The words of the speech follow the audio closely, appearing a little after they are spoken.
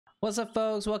What's up,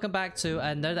 folks? Welcome back to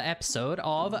another episode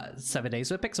of 7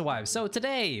 Days with Pixel Wife. So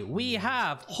today we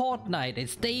have Horde Night.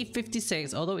 It's day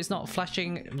 56, although it's not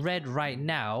flashing red right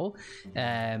now.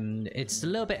 It's a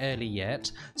little bit early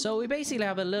yet. So we basically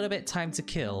have a little bit time to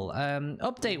kill.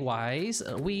 Update-wise,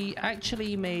 we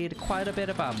actually made quite a bit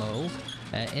of ammo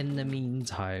in the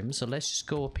meantime. So let's just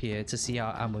go up here to see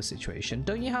our ammo situation.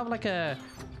 Don't you have like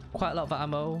quite a lot of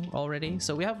ammo already?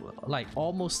 So we have like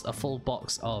almost a full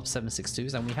box of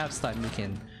 7.62s, and we have started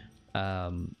making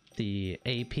the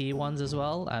AP ones as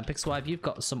well. And Pixel Wife, you've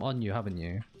got some on you, haven't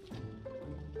you?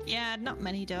 Yeah, not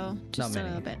many though, just a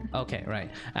little bit. Okay, right.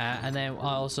 And then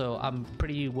also I'm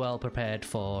pretty well prepared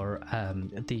for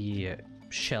the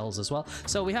shells as well.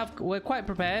 So we're quite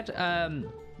prepared.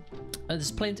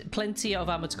 There's plenty of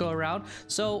ammo to go around.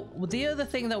 So the other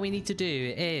thing that we need to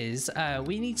do is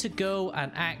we need to go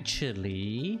and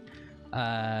actually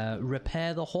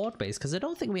repair the Horde base, because I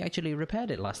don't think we actually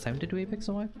repaired it last time, did we,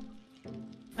 Pixel Wife?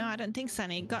 No, I don't think so.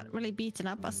 And it got really beaten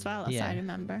up as well, as I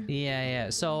remember. Yeah.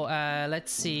 So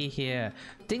let's see here.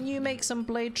 Didn't you make some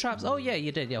blade traps? Oh yeah,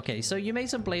 you did. Okay, so you made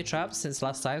some blade traps since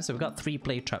last time. So we've got 3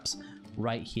 blade traps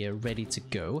right here ready to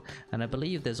go, and I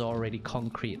believe there's already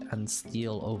concrete and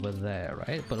steel over there,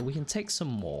 right? But we can take some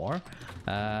more.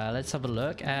 Let's have a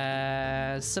look.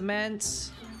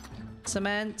 Cement,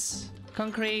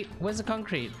 concrete. Where's the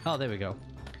concrete? Oh, there we go.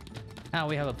 And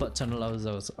we have a butt ton of loads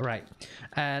of those. Right.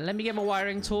 Let me get my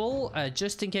wiring tool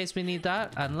just in case we need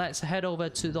that, and let's head over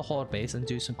to the Horde base and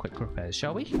do some quick repairs,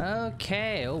 shall we?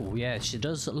 Okay. Oh yeah, she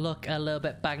does look a little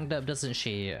bit banged up, doesn't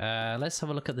she? Let's have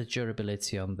a look at the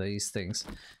durability on these things.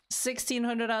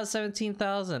 1600 out of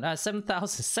 17,000.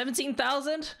 7,000.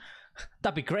 17,000?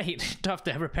 That'd be great. Don't have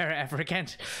to repair it ever again.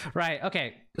 Right,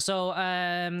 okay. So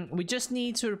we just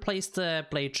need to replace the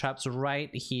blade traps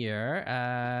right here.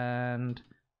 And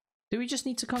do we just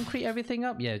need to concrete everything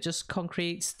up? Yeah, just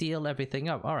concrete, steel everything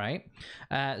up. All right.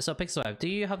 So Pixel Wife, do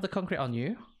you have the concrete on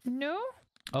you? No.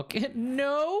 Okay,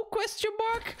 no question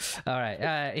mark. All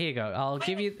right, here you go. I'll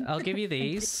give you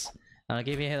these, and I'll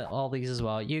give you all these as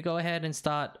well. You go ahead and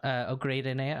start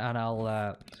upgrading it, and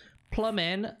I'll plumb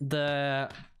in the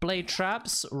blade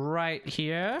traps right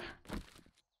here.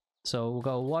 So we'll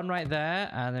go 1 right there,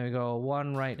 and then we go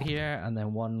 1 right here, and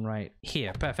then 1 right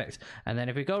here. Perfect. And then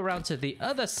if we go around to the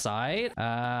other side,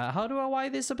 how do I wire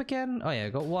this up again? Oh yeah,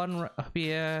 got 1 up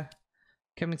here,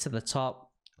 coming to the top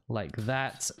like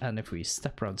that. And if we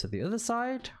step around to the other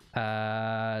side,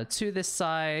 to this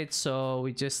side, so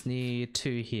we just need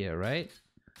 2 here, right?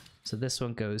 So this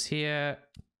one goes here,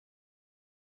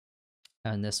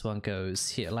 and this one goes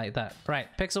here like that. Right,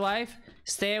 Pixel Wife,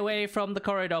 stay away from the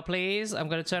corridor, please. I'm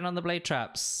going to turn on the blade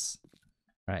traps.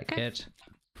 Right, good.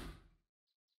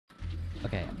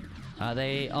 Okay, are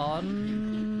they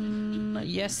on?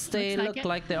 Yes, they look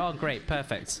like they're on. Great,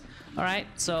 perfect. All right,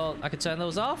 so I can turn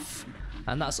those off,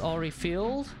 and that's all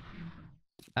refueled.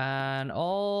 And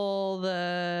all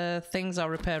the things are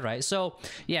repaired, right? So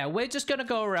yeah, we're just going to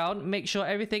go around, make sure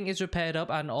everything is repaired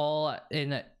up and all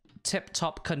in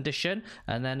tip-top condition,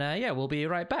 and then yeah, we'll be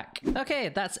right back. Okay,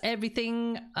 that's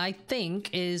everything I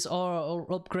think is all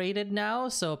upgraded now.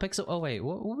 So Pixel, oh wait,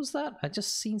 what was that? I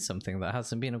just seen something that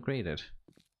hasn't been upgraded.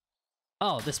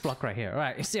 Oh, this block right here. All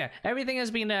right, so yeah, everything has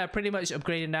been pretty much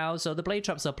upgraded now. So the blade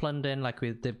traps are plumbed in like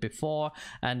we did before,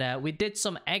 and we did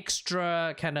some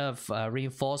extra kind of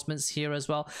reinforcements here as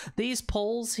well. These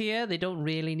poles here, they don't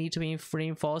really need to be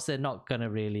reinforced. They're not gonna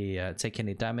really take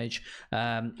any damage.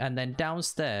 And then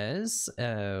downstairs,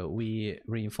 we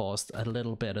reinforced a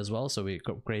little bit as well. So we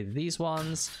upgraded these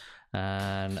ones,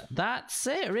 and that's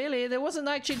it really. There wasn't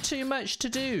actually too much to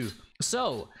do.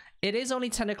 So it is only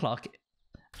 10 o'clock.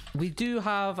 We do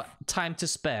have time to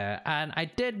spare, and I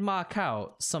did mark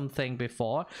out something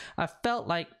before. I felt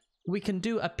like we can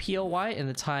do a POI in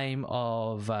the time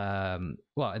of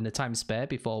well, in the time spare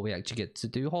before we actually get to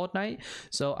do Horde Night.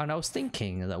 So, and I was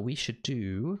thinking that we should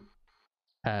do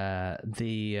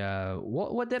the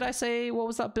what did I say? What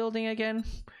was that building again?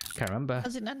 Can't remember.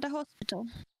 Was it at the hospital?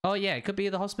 Oh yeah, it could be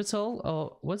the hospital.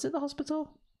 Or was it the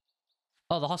hospital?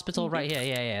 Oh, the hospital right here.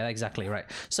 Yeah, exactly right.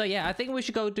 So yeah, I think we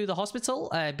should go do the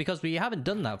hospital because we haven't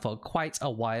done that for quite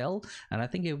a while, and I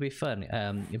think it would be fun.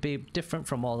 It'd be different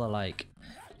from all the like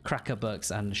cracker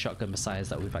bucks and shotgun messiahs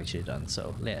that we've actually done.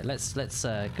 So yeah, let's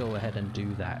go ahead and do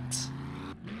that.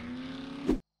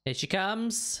 Here she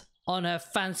comes on her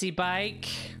fancy bike.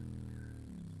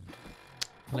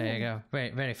 There you go. Very,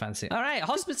 very fancy. All right,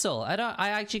 hospital. I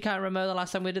actually can't remember the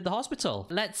last time we did the hospital.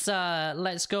 Let's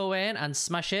go in and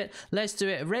smash it. Let's do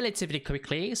it relatively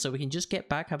quickly so we can just get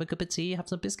back, have a cup of tea, have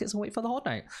some biscuits, and wait for the Horde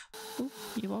Night. Ooh,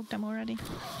 you woke them already.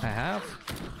 I have.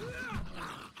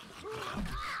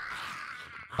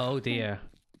 Oh dear.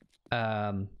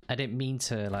 I didn't mean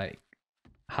to like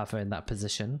have her in that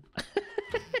position.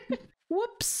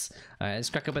 Whoops. Alright, let's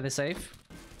crack open the safe.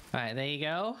 Alright, there you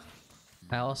go.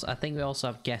 I think we also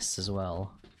have guests as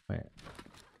well. Wait.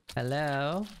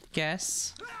 Hello?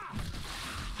 Guests?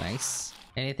 Nice.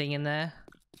 Anything in there?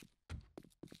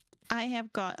 I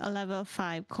have got a level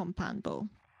 5 compound bow.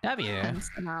 Have you? And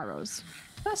some arrows.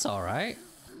 That's alright.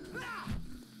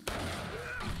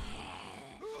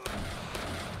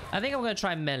 I think I'm gonna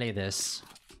try melee this.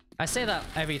 I say that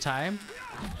every time,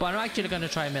 but I'm actually gonna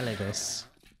try melee this.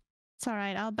 It's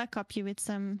alright, I'll back up you with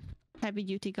some heavy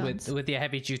duty guns. With your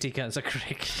heavy duty guns, a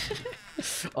crick.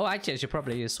 Oh, actually, I should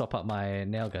probably swap up my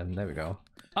nail gun. There we go.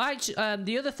 Actually,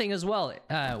 the other thing as well,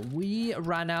 we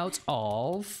ran out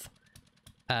of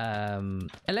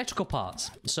electrical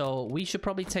parts, so we should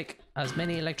probably take as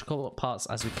many electrical parts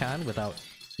as we can without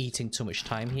eating too much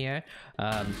time here.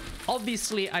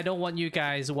 Obviously, I don't want you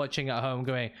guys watching at home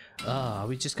going, oh, are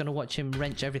we just gonna watch him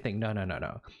wrench everything?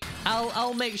 No.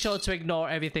 I'll make sure to ignore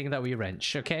everything that we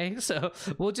wrench, okay? So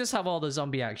we'll just have all the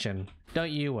zombie action. Don't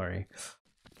you worry.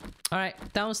 All right,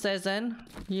 downstairs then.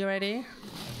 You ready?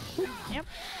 Yep,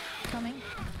 coming.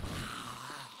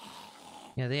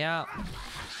 Here they are.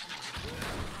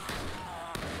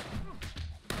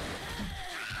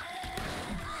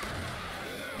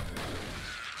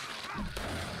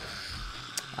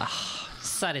 Ah,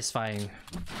 satisfying.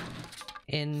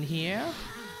 In here.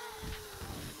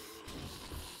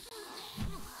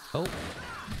 Oh.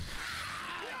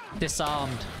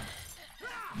 Disarmed.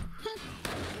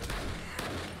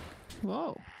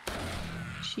 Whoa.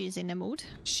 She's in a mood.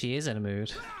 She is in a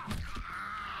mood.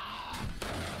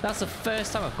 That's the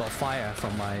first time I've got fire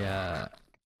from my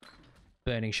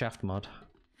burning shaft mod.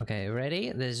 Okay,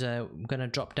 ready? There's I'm gonna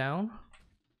drop down.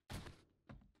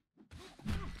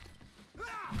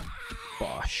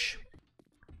 Bosh.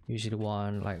 Usually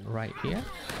one like right here.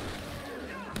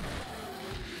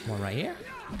 One right here.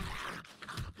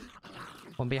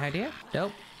 One behind here?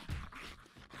 Nope.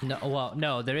 No, well,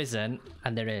 no, there isn't,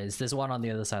 and there is. There's one on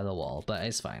the other side of the wall, but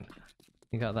it's fine.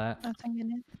 You got that? Nothing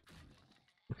in it.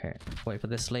 Okay, wait for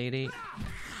this lady.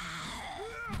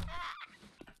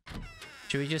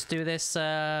 Should we just do this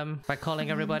by calling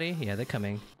everybody? Yeah, they're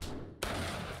coming.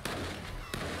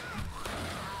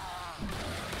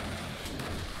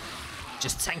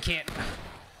 Just tank it.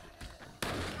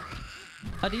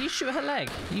 Oh, did you shoot her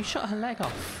leg? You shot her leg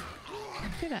off.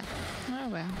 Did I? Oh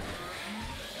well.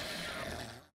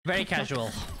 Very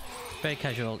casual. Very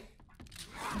casual.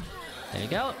 There you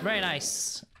go. Very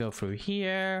nice. Go through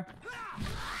here.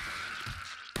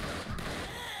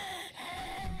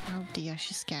 Oh dear,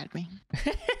 she scared me.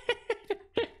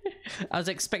 I was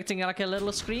expecting like a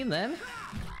little scream then.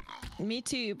 Me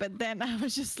too, but then I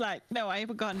was just like, no, I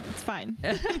have a gun. It's fine.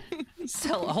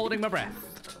 Still holding my breath.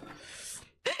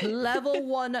 Level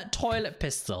 1 toilet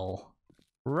pistol.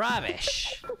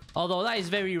 Rubbish. Although that is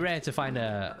very rare to find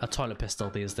a toilet pistol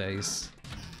these days.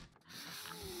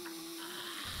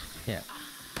 Yeah.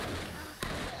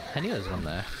 I knew there was one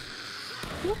there.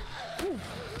 Ooh. Ooh.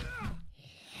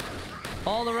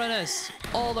 All the runners.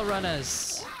 All the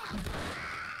runners.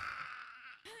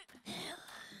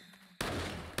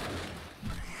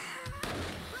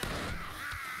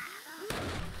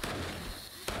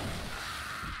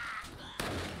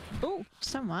 Oh,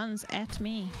 someone's at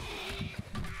me.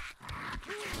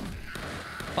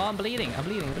 Oh, I'm bleeding. I'm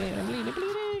bleeding. Bleeding.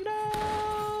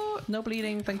 No! No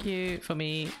bleeding. Thank you for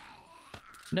me.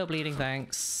 No bleeding.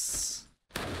 Thanks.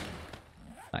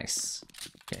 Nice.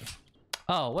 Okay.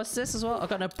 Oh, what's this as well? I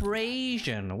got an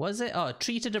abrasion. Was it? Oh,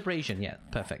 treated abrasion. Yeah,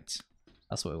 perfect.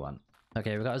 That's what we want.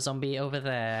 Okay, we got a zombie over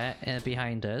there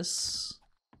behind us.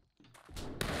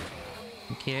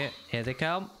 Okay, here they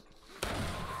come.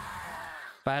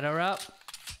 Fire up.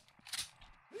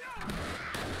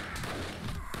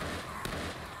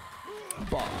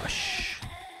 Bosh.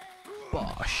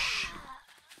 Bosh.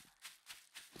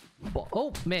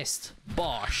 Oh, missed.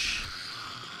 Bosh.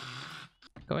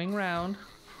 Going round.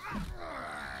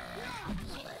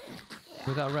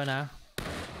 We got a runner.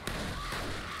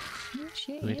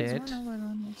 We did.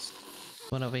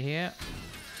 One over here.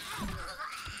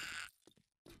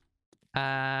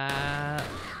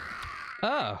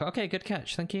 Oh, okay, good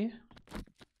catch. Thank you.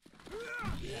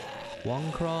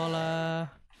 One crawler.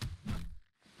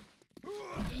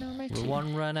 No,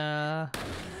 one runner.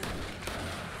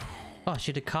 Oh,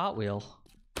 she did a cartwheel.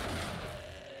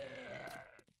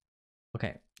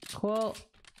 Okay, cool.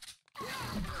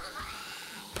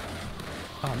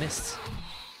 Oh, I missed.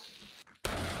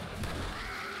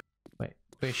 Wait,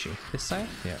 where is she? This side?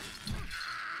 Yeah.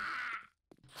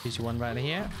 Here's one right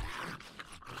here.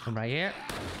 I'm right here.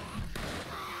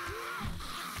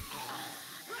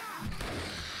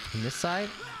 And this side.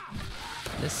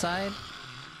 This side.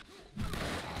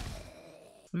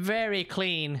 Very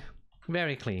clean.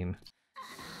 Very clean.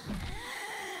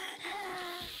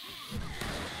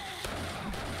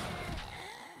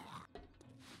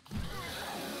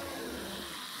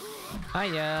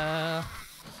 Hiya.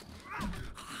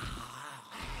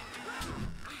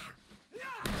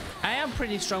 I am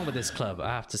pretty strong with this club, I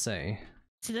have to say.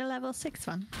 Is it a level 6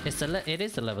 one? It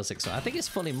is the level 6 one. I think it's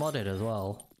fully modded as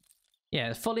well. Yeah,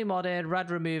 it's fully modded, rad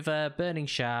remover, burning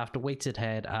shaft, weighted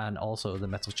head, and also the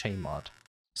metal chain mod.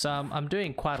 So I'm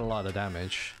doing quite a lot of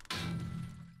damage.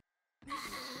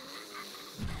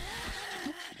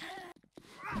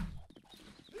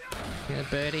 Yeah,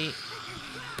 birdie.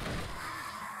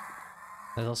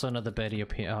 There's also another birdie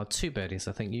up here. Oh, 2 birdies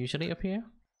I think usually up here.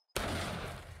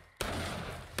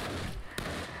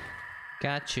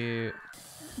 Got you.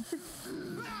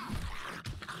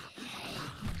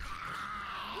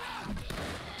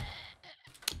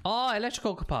 Oh,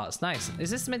 electrical parts. Nice. Is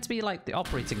this meant to be like the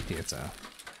operating theater?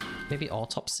 Maybe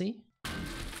autopsy?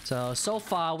 So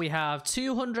far we have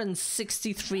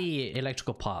 263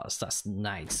 electrical parts. That's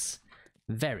nice.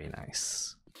 Very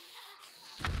nice.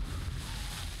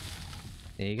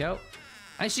 There you go.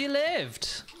 And she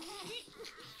lived.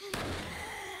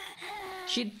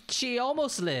 She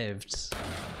almost lived.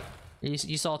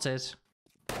 You sorted.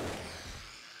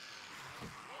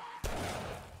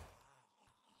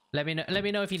 Let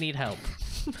me know if you need help.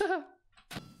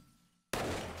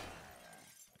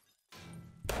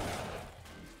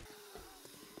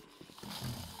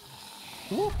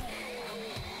 Woo.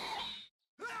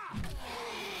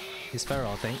 He's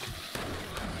feral, I think.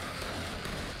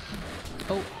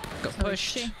 Oh, got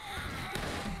pushed.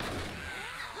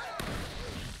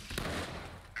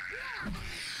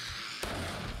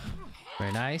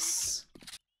 Very nice.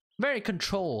 Very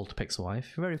controlled, Pixel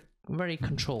Wife. Very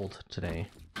controlled today.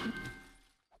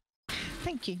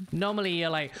 Thank you. Normally you're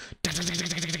like...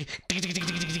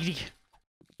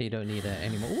 You don't need it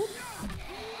anymore. Whoop.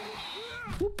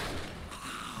 Whoop.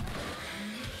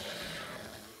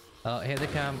 Oh, here they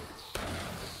come.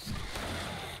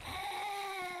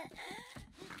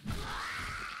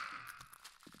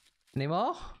 Any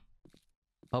more?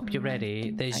 Hope you're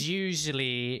ready. There's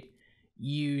usually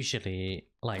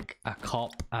like a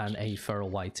cop and a feral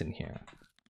white in here.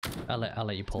 I'll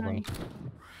let you pull them.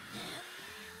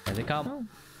 Here they come. Oh.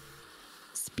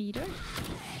 Speeder.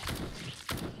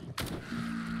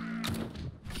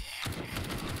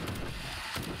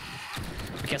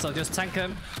 I guess I'll just tank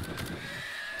him.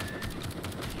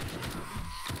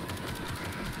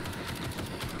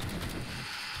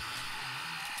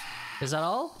 Is that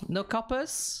all? No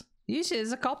coppers? Usually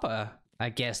there's a copper. I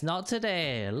guess not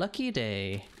today. Lucky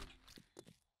day.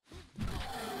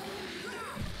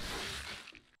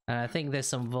 And I think there's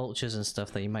some vultures and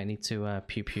stuff that you might need to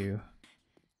pew pew.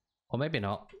 Or maybe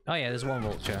not. Oh yeah, there's one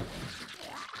vulture.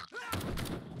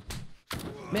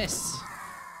 Miss!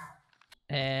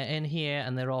 In here,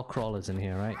 and they're all crawlers in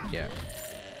here, right? Yeah.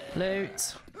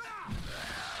 Loot!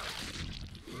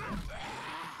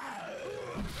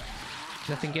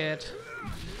 Nothing good.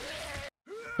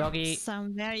 Doggy.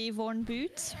 Some very worn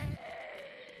boots.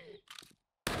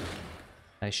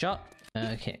 Nice shot.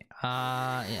 Okay.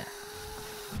 Yeah.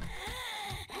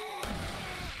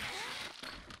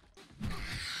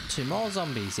 Two more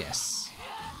zombies, yes.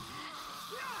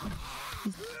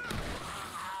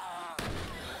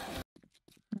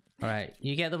 Alright,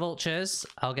 you get the vultures,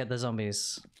 I'll get the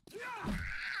zombies.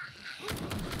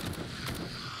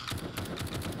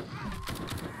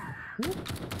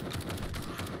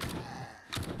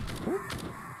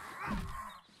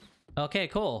 Okay,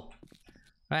 cool.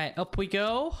 Alright, up we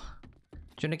go. Do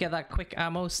you want to get that quick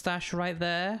ammo stash right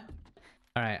there?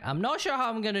 Alright, I'm not sure how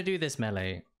I'm gonna do this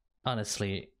melee,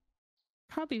 honestly.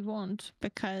 Probably won't,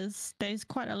 because there's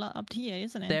quite a lot up here,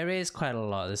 isn't it? There is quite a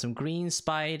lot. There's some green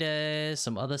spiders,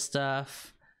 some other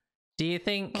stuff. Do you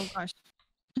think... Oh gosh.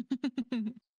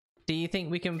 Do you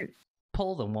think we can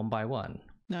pull them one by one?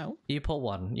 No. You pull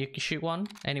one. You can shoot one.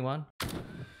 Anyone.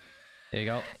 There you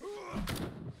go.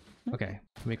 Okay,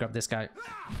 let me grab this guy.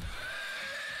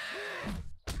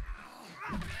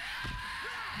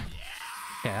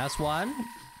 Okay, that's one.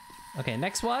 Okay,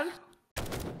 next one.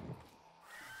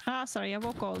 Ah, sorry, I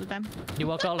walk all of them. You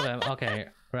walk all of them? Okay,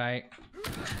 right.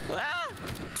 Ah,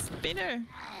 spinner.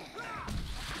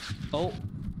 Oh.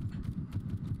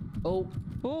 Oh.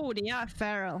 Oh, they are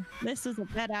feral. This is a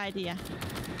bad idea.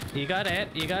 You got it.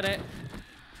 You got it.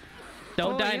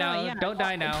 Don't die now. Yeah. Don't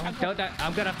die now. Don't die.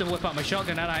 I'm gonna have to whip out my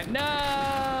shotgun, aren't I?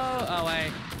 No! Oh,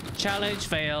 wait. Challenge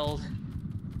failed.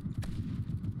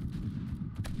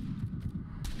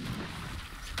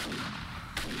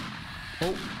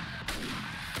 Oh.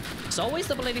 It's always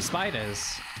the bloody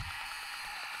spiders.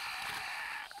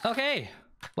 Okay.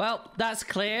 Well, that's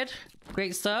cleared.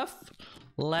 Great stuff.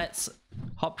 Let's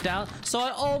hop down. So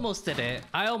I almost did it.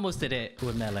 I almost did it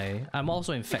with melee. I'm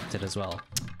also infected as well.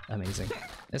 Amazing.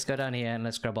 Let's go down here and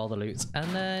let's grab all the loot.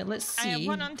 And let's see. I have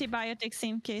 1 antibiotics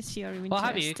in case you're interested. Well,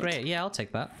 have you? Great. Yeah, I'll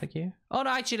take that. Thank you. Oh, no,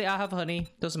 actually, I have honey.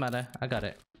 Doesn't matter. I got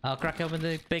it. I'll crack open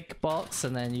the big box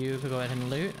and then you go ahead and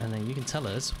loot. And then you can tell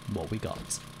us what we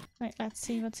got. Right, let's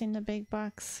see what's in the big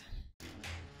box.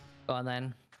 Go on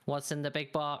then. What's in the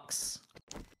big box?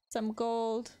 Some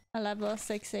gold, a level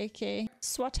 6 AK,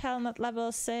 SWAT helmet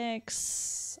level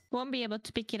 6. Won't be able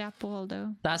to pick it up all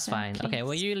though. That's fine. Okay,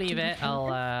 well you leave it.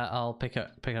 I'll pick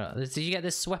it up. Did you get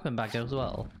this weapon back as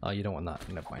well? Oh, you don't want that.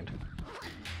 Never mind.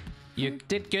 You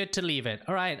did good to leave it.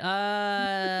 All right.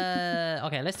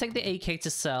 Okay, let's take the AK to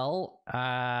sell.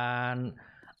 And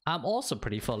I'm also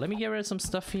pretty full. Let me get rid of some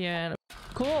stuff here.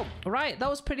 Cool. All right, that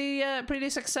was pretty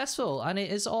successful, and it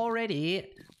is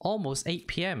already almost 8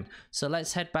 p.m. So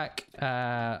let's head back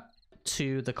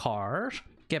to the car,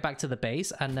 get back to the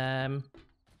base, and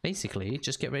basically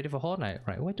just get ready for Horde night.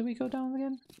 Right, where do we go down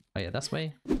again? Oh yeah, that's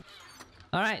way.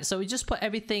 All right, so we just put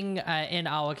everything in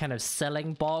our kind of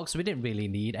selling box. We didn't really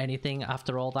need anything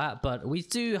after all that, but we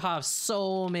do have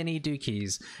so many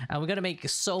dookies, and we're gonna make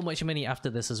so much money after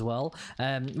this as well.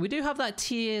 We do have that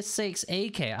tier 6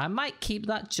 AK. I might keep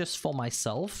that just for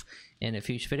myself in a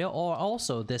future video, or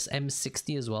also this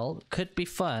M60 as well. Could be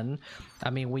fun.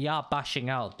 I mean, we are bashing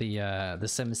out the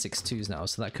 7.62s now,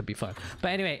 so that could be fun. But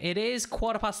anyway, it is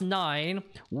 9:15.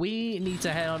 We need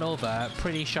to head on over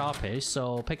pretty sharpish.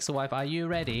 So Pixel Wife, are you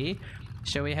ready?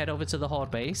 Shall we head over to the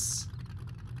Horde base?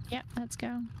 Yeah, let's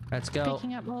go. Let's go.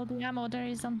 Picking up all the ammo there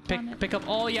is on planet. Pick up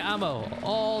all your ammo.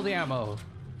 All the ammo.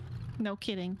 No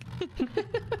kidding.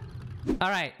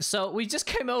 All right, so we just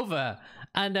came over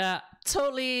and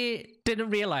totally didn't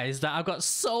realize that I've got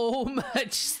so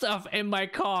much stuff in my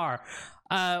car.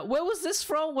 Where was this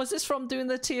from? Was this from doing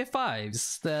the tier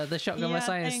 5s? The shotgun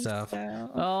messiah stuff?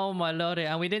 So. Oh my lordy.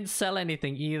 And we didn't sell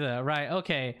anything either. Right,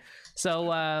 okay.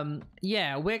 So,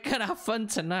 yeah, we're gonna have fun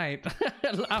tonight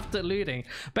after looting.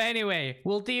 But anyway,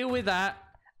 we'll deal with that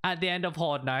at the end of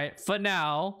Horde night. For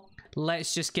now,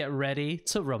 let's just get ready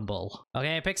to rumble.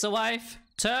 Okay, Pixel Wife,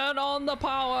 turn on the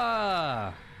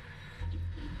power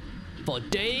for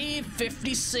day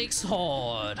 56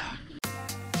 Horde.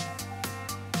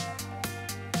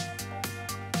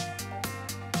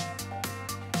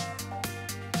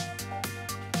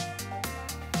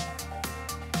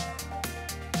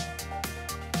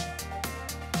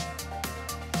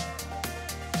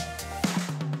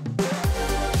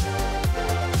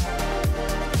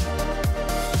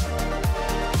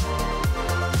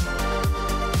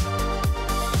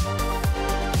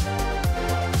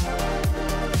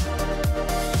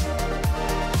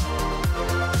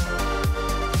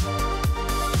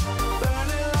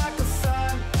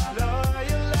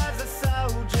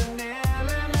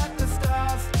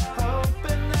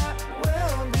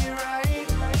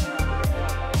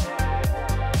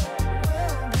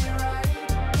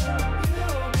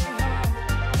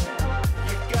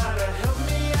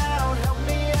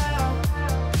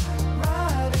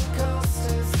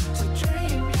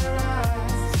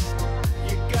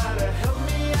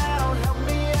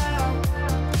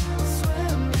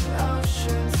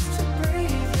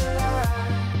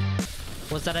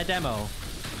 Was that a demo?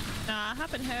 No, I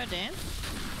haven't heard it.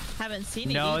 Haven't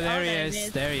seen it. No, either. there Oh, he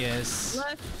is. There he is.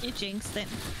 Look, you jinxed it.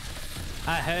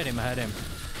 I heard him. I heard him.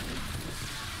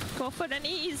 Go for the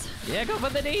knees. Yeah, go for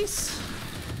the knees.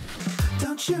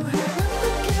 Don't you ever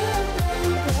forget,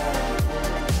 baby.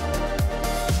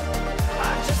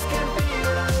 I just can't be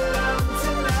alone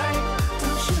tonight.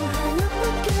 Don't you ever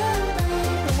forget,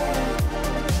 baby.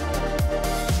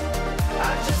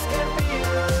 I just can't be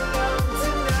alone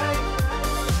tonight.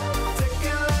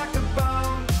 Ticking like a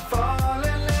bomb,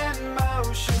 falling in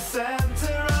motion,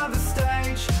 center of the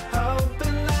stage,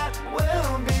 hoping that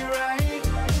we'll be right.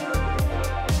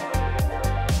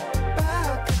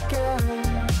 Back again.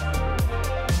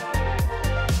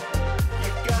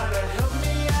 You gotta help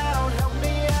me out, help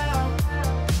me out.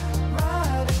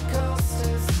 Riding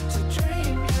coasters to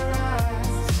dream your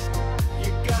eyes.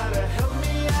 You gotta help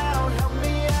me out, help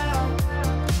me out.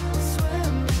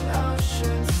 Swim in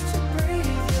oceans to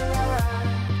breathe your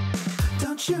life.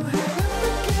 Don't you ever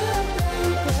forget,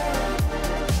 baby.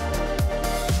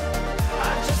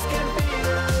 I just can't be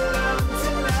alone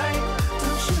tonight.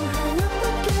 Don't you ever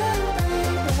forget,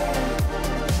 baby.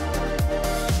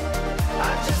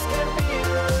 I just can't be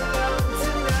alone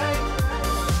tonight.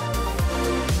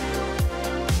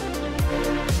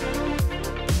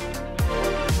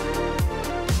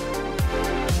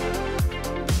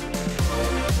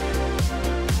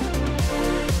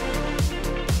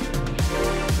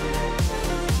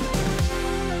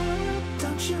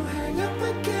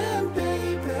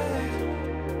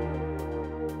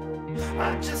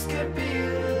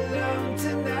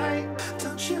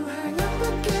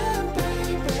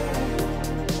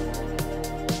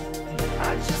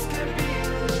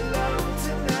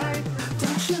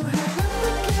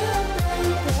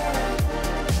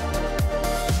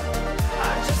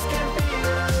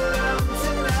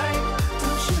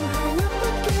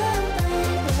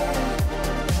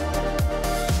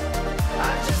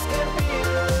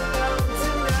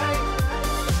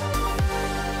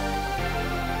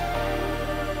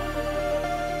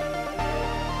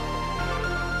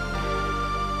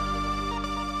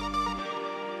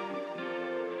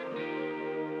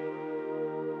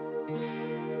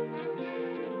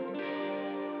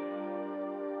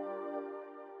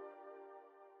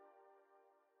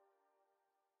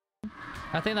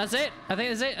 I think that's it. I think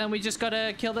that's it. And we just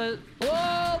gotta kill the...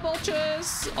 Whoa,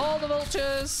 vultures! All the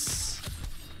vultures!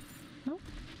 Oh.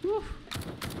 Woo.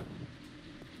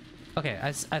 Okay,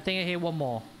 I think I hear one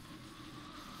more.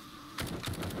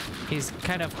 He's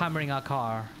kind of hammering our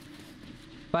car.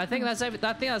 But I think that's everything.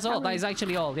 I think that's all. That is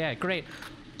actually all. Yeah, great.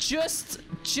 Just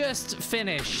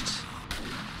finished.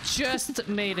 Just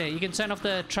made it. You can turn off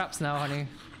the traps now, honey.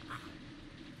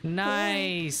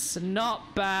 Nice.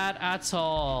 Not bad at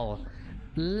all.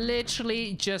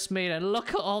 Literally just made it. Look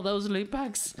at all those loot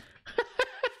bags.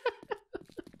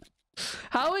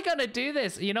 How are we gonna do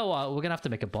this? You know what? We're gonna have to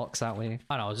make a box, aren't we?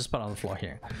 Oh no, I'll just put it on the floor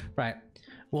here. Right.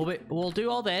 We'll do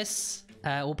all this.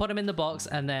 We'll put them in the box,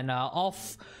 and then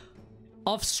off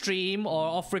stream or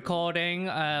off recording,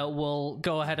 we'll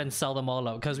go ahead and sell them all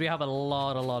out because we have a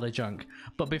lot of junk.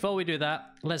 But before we do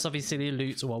that, let's obviously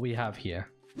loot what we have here.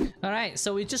 All right,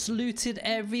 so we just looted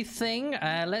everything.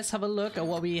 Let's have a look at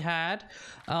what we had.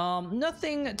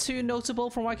 Nothing too notable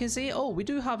from what I can see. Oh, we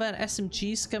do have an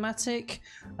SMG schematic,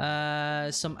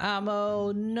 some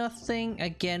ammo, nothing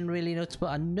again really notable.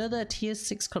 Another tier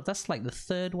 6 club, that's like the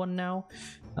third one now.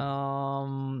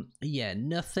 Yeah,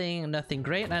 nothing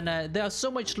great. And there's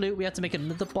so much loot, we had to make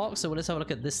another box, so let's have a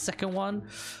look at this second one.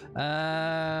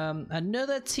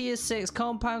 Another tier 6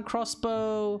 compound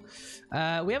crossbow.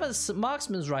 We have a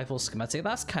marksman's rifle schematic,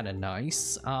 that's kind of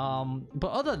nice.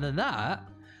 But other than that,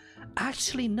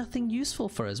 actually nothing useful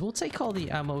for us. We'll take all the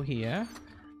ammo here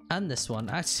and this one.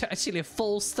 Actually a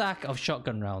full stack of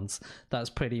shotgun rounds. That's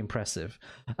pretty impressive.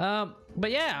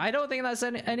 But yeah, I don't think that's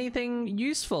anything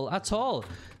useful at all.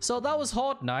 So that was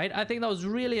Horde night. I think that was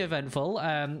really eventful.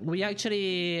 We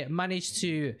actually managed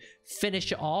to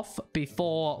finish it off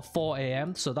before 4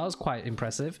 AM, so that was quite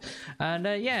impressive. And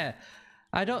yeah,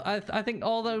 I think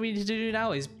all that we need to do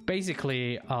now is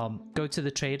basically go to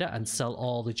the trader and sell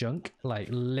all the junk. Like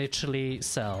literally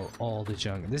sell all the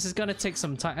junk. This is gonna take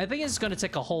some time. I think it's gonna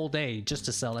take a whole day just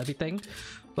to sell everything.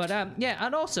 But yeah,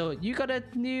 and also you got a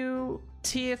new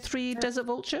tier 3 desert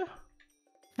vulture?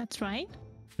 That's right.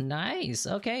 Nice.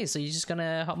 Okay, so you're just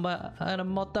gonna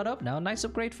mod that up now. Nice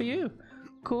upgrade for you.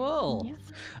 Cool. Yes.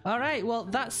 All right, well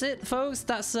that's it folks.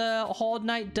 That's Horde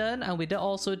night done, and we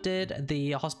also did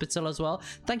the hospital as well.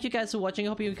 Thank you guys for watching. I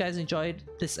hope you guys enjoyed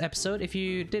this episode. If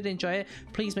you did enjoy it,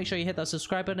 please make sure you hit that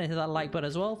subscribe button and hit that like button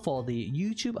as well for the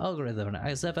YouTube algorithm.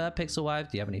 As ever,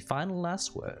 Pixelwife, do you have any final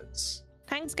last words?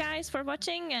 Thanks guys for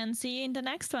watching, and see you in the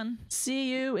next one.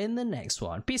 See you in the next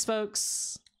one. Peace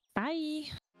folks.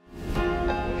 Bye.